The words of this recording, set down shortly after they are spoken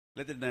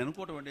లేకపోతే నేను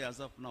అనుకోవటం అండి,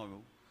 యాజ్ ఆఫ్ నౌ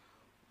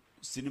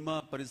సినిమా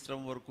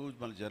పరిశ్రమ వరకు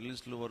మన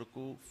జర్నలిస్టుల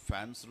వరకు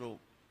ఫ్యాన్స్లో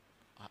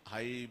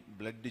హై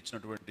బ్లడ్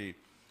ఇచ్చినటువంటి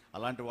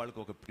అలాంటి వాళ్ళకి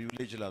ఒక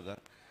ప్రివిలేజ్ లాగా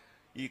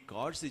ఈ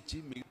కార్డ్స్ ఇచ్చి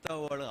మిగతా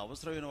వాళ్ళ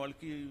అవసరమైన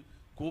వాళ్ళకి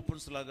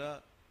కూపన్స్ లాగా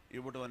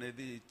ఇవ్వడం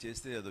అనేది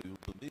చేస్తే అది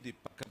ఉంటుంది. ఇది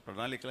పక్క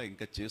ప్రణాళికలా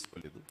ఇంకా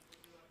చేసుకోలేదు,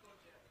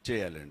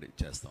 చేయాలండి,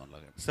 చేస్తాం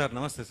అలాగే. సార్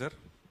నమస్తే sir.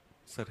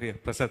 Sir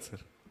Prasad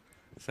sir.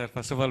 Sir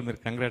first of all మీరు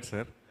కంగ్రాట్స్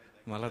సార్.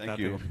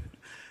 మళ్ళీ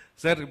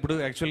సార్ ఇప్పుడు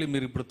యాక్చువల్లీ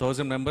మీరు ఇప్పుడు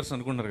 1000 మెంబర్స్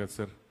అనుకుంటున్నారు కదా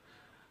సార్.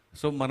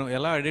 సో మనం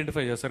ఎలా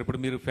ఐడెంటిఫై చేస్తారు? ఇప్పుడు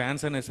మీరు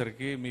ఫ్యాన్స్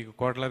అనేసరికి మీకు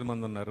కోట్లాది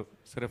మంది ఉన్నారు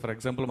సరే. ఫర్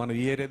ఎగ్జాంపుల్ మనం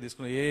ఈ ఏరియా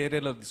తీసుకున్నా, ఏ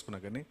ఏరియాలో తీసుకున్నా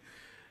కానీ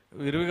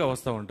విరివిగా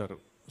వస్తూ ఉంటారు.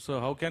 So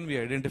how can we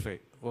identify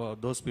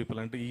those people?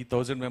 అంటే ఈ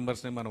 1000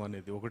 మెంబర్స్నే మనం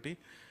అనేది ఒకటి.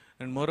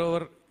 And more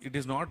over it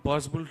is not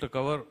possible to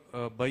cover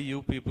by you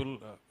people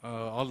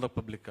all the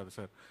public కదా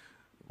సార్.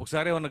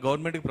 ఒకసారి ఏమన్నా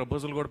గవర్నమెంట్కి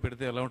ప్రపోజల్ కూడా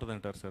పెడితే ఎలా ఉంటుంది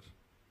అంటారు సార్?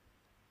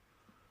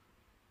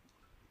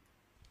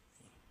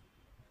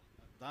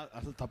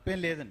 అసలు తప్పేం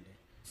లేదండి,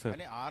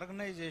 కానీ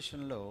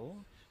ఆర్గనైజేషన్లో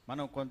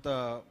మనం కొంత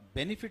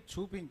బెనిఫిట్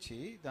చూపించి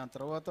దాని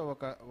తర్వాత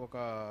ఒక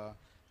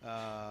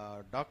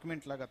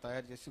డాక్యుమెంట్ లాగా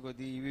తయారు చేసి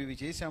కొద్ది ఇవి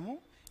చేసాము,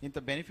 ఇంత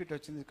బెనిఫిట్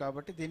వచ్చింది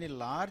కాబట్టి దీన్ని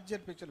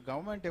లార్జర్ పిక్చర్.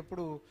 గవర్నమెంట్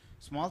ఎప్పుడు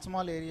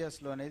స్మాల్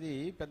ఏరియాస్లో అనేది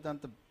పెద్ద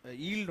అంత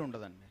ఈల్డ్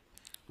ఉండదండి.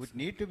 VIT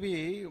need to be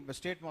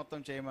state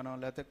మొత్తం చేయమనం,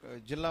 లేకపోతే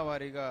జిల్లా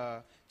వారీగా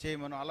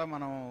చేయమనం, అలా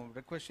మనం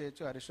రిక్వెస్ట్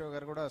చేయొచ్చు. హరీష్ రావు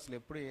గారు కూడా అసలు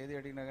ఎప్పుడు ఏది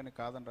అడిగినా కానీ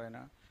కాదని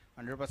ఆయన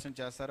 100%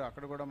 చేస్తారు.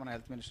 అక్కడ కూడా మన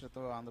హెల్త్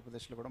మినిస్టర్తో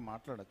ఆంధ్రప్రదేశ్లో కూడా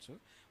మాట్లాడచ్చు.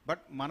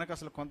 బట్ మనకు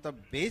అసలు కొంత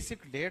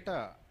బేసిక్ డేటా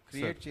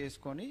క్రియేట్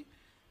చేసుకొని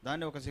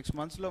దాన్ని ఒక 6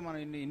 monthsలో మనం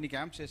ఇన్ని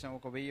క్యాంప్స్ చేసాము,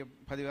 ఒక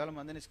 10,000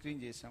 మందిని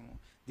స్క్రీన్ చేసాము,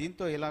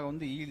 దీంతో ఇలా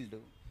ఉంది ఈల్డ్.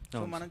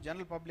 సో మనం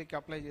జనరల్ పబ్లిక్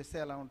అప్లై చేస్తే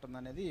ఎలా ఉంటుంది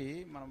అనేది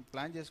మనం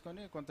ప్లాన్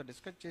చేసుకొని కొంత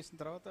డిస్కస్ చేసిన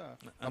తర్వాత.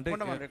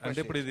 అంటే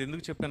ఇప్పుడు ఇది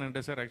ఎందుకు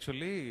చెప్పానంటే సార్,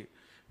 యాక్చువల్లీ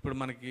ఇప్పుడు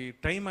మనకి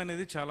టైం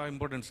అనేది చాలా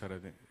ఇంపార్టెంట్ సార్.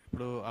 అది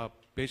ఇప్పుడు ఆ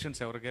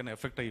పేషెంట్స్ ఎవరికైనా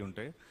ఎఫెక్ట్ అయ్యి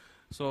ఉంటే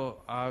సో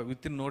ఆ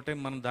విత్ ఇన్ నో టైం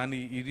మనం దాన్ని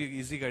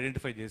ఈజీగా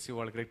ఐడెంటిఫై చేసి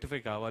వాళ్ళకి రెక్టిఫై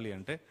కావాలి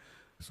అంటే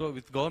so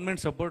with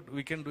government support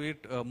we can do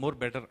it more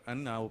better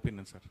అని నా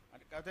ఒపీనియన్ సార్.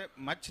 అదే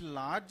మచ్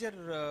లార్జర్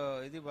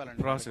ఇది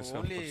ఇవ్వాలండి, ప్రాసెస్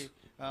ఓన్లీ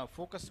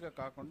ఫోకస్గా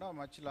కాకుండా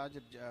మచ్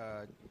లార్జర్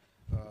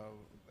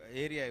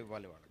ఏరియా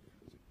ఇవ్వాలి వాళ్ళకి.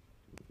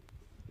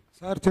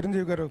 సార్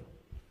చిరంజీవి గారు,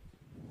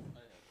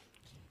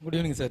 good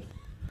evening sir.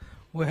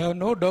 We have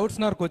no doubts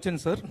in our question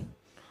sir,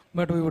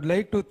 but we would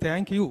like to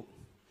thank you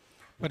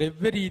for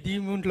every ఈ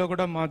ఈవెంట్లో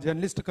కూడా మా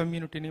జర్నలిస్ట్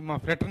కమ్యూనిటీని, మా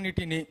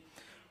ఫ్రెటర్నిటీని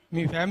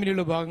మీ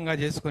ఫ్యామిలీలో భాగంగా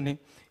చేసుకొని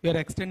you're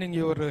extending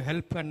your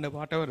help and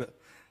what ever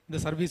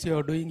the service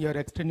you're doing you're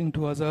extending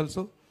to us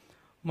also.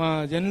 మా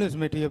journalist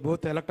material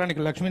both electronic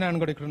Lakshminarayana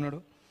కూడా ఇక్కడ ఉన్నాడు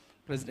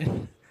ప్రెసిడెంట్.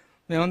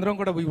 మేమందరం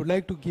కూడా we would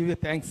like to give a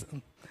thanks,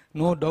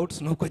 no doubts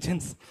no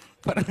questions,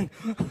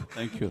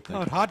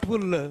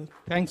 heartful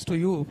thanks to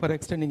you for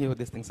extending your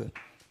this thing sir.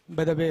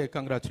 By the way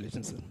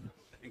congratulations sir.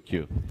 Thank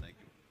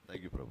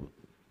you ప్రభు.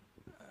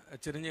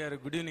 చిరంజీవి గారు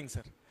good evening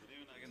sir.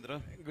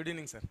 Good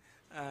evening sir.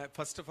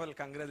 First of all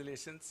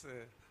congratulations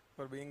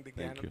for being the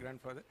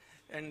grand father.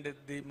 And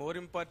the more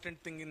important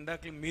thing,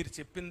 ఇందాక మీరు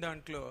చెప్పిన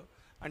దాంట్లో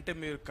అంటే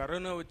మీరు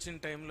corona వచ్చిన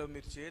టైంలో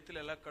మీరు చేతులు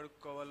ఎలా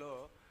కడుక్కోవాలో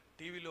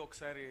టీవీలో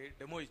ఒకసారి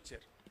డెమో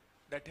ఇచ్చారు.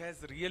 That has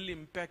really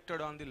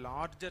impacted on the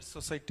larger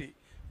society,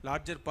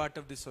 larger part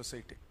of the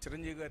society.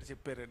 Chiranjeevi గారు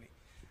చెప్పారని.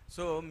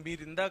 సో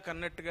మీరు ఇందాక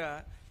అన్నట్టుగా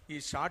ఈ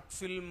షార్ట్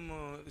ఫిల్మ్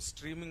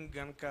స్ట్రీమింగ్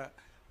కనుక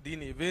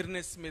దీని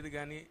అవేర్నెస్ మీద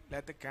కానీ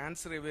లేకపోతే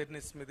క్యాన్సర్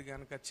అవేర్నెస్ మీద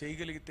కనుక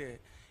చేయగలిగితే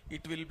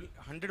it will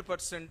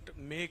 100%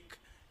 make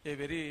a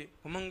very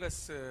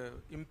humongous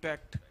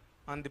impact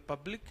on the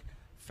public,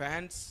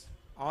 fans,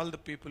 all the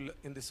people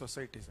in the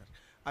society sir.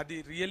 అది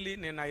రియల్లీ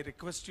నేను I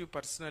request you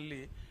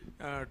personally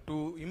to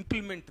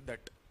implement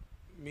that.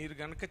 మీరు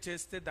కనుక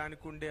చేస్తే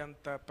దానికి ఉండే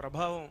అంత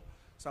ప్రభావం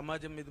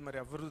సమాజం మీద మరి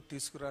ఎవరు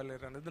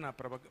తీసుకురాలేరు అనేది నా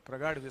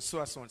ప్రగాఢ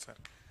విశ్వాసం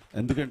సార్.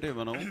 ఎందుకంటే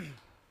మనం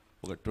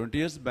ఒక 20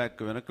 years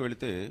బ్యాక్ వెనక్కి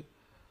వెళితే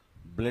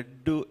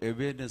బ్లడ్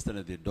అవేర్నెస్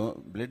అనేది,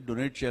 బ్లడ్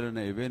డొనేట్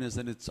చేయాలనే అవేర్నెస్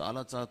అనేది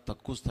చాలా చాలా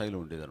తక్కువ స్థాయిలో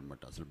ఉండేది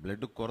అనమాట. అసలు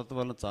బ్లడ్ కొరత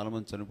వల్ల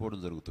చాలామంది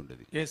చనిపోవడం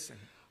జరుగుతుండేది.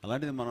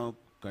 అలాంటిది మనం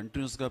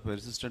కంటిన్యూస్గా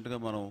పెర్సిస్టెంట్గా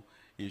మనం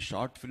ఈ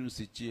షార్ట్ ఫిల్మ్స్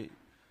ఇచ్చి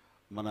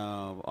మన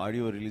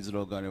ఆడియో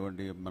రిలీజ్లో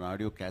కానివ్వండి, మన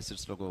ఆడియో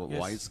క్యాసెట్స్లో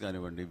వాయిస్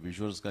కానివ్వండి,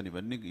 విజువల్స్ కానీ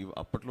ఇవన్నీ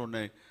అప్పట్లో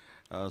ఉన్నాయి.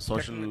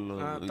 సోషల్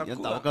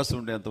ఎంత అవకాశం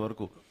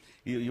ఉండేంతవరకు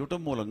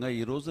ఇవ్వటం మూలంగా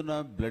ఈ రోజున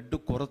బ్లడ్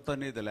కొరత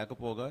అనేది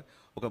లేకపోగా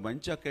ఒక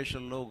మంచి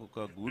అకేషన్లో ఒక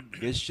గుడ్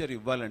గెస్చర్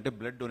ఇవ్వాలంటే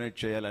బ్లడ్ డొనేట్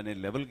చేయాలనే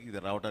లెవెల్కి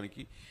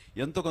రావడానికి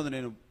ఎంతో కొంత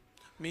నేను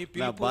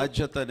నా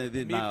బాధ్యత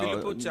అనేది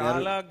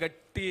చాలా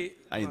గట్టి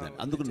అయిందండి.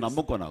 అందుకు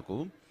నమ్మకం నాకు.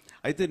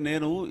 అయితే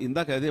నేను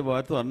ఇందాక అదే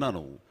వారితో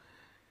అన్నాను,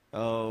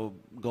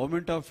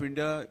 గవర్నమెంట్ ఆఫ్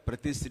ఇండియా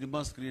ప్రతి సినిమా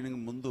స్క్రీనింగ్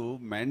ముందు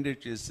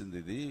మ్యాండేట్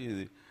చేసింది.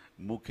 ఇది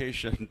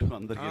ముఖేష్ అంటూ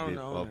అందరికీ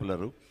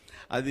పాపులరు.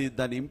 అది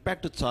దాని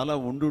ఇంపాక్ట్ చాలా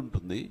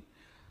ఉంటుంది.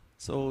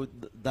 సో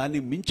దాన్ని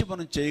మించి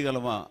మనం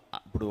చేయగలమా,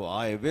 ఇప్పుడు ఆ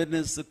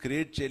అవేర్నెస్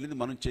క్రియేట్ చేయలేదు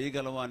మనం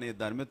చేయగలమా అనే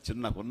దాని మీద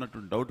చిన్న నాకు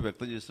ఉన్నటువంటి డౌట్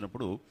వ్యక్తం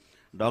చేసినప్పుడు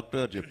డాక్టర్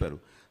గారు చెప్పారు,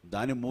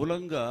 దాని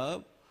మూలంగా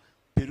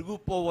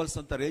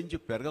పెరిగిపోవాల్సినంత రేంజ్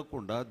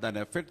పెరగకుండా దాని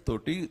ఎఫెక్ట్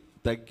తోటి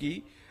తగ్గి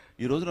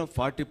ఈ రోజున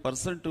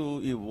 40%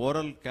 ఈ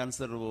ఓరల్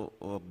క్యాన్సర్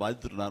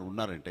బాధితులు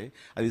ఉన్నారంటే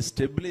అది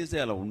స్టెబిలైజ్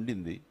అలా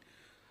ఉండింది.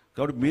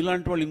 కాబట్టి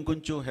మీలాంటి వాళ్ళు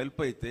ఇంకొంచెం హెల్ప్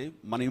అయితే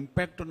మన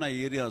ఇంపాక్ట్ ఉన్న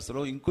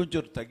ఏరియాస్లో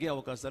ఇంకొంచెం తగ్గే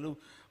అవకాశాలు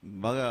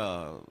బాగా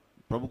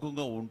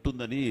ప్రముఖంగా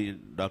ఉంటుందని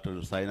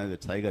డాక్టర్ సాయి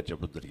గారు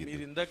చెప్పడం జరిగింది.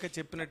 మీరు ఇందాక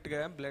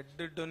చెప్పినట్టుగా బ్లడ్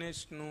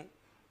డొనేషన్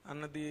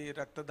అన్నది,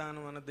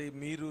 రక్తదానం అన్నది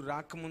మీరు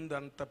రాకముందు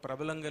అంత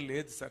ప్రబలంగా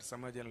లేదు సార్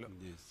సమాజంలో.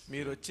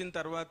 మీరు వచ్చిన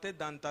తర్వాతే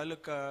దాని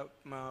తాలూకా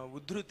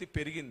ఉధృతి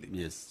పెరిగింది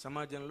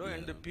సమాజంలో.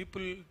 And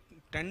people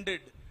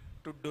టెండెడ్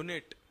to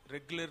donate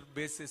regular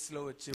basis లో వచ్చి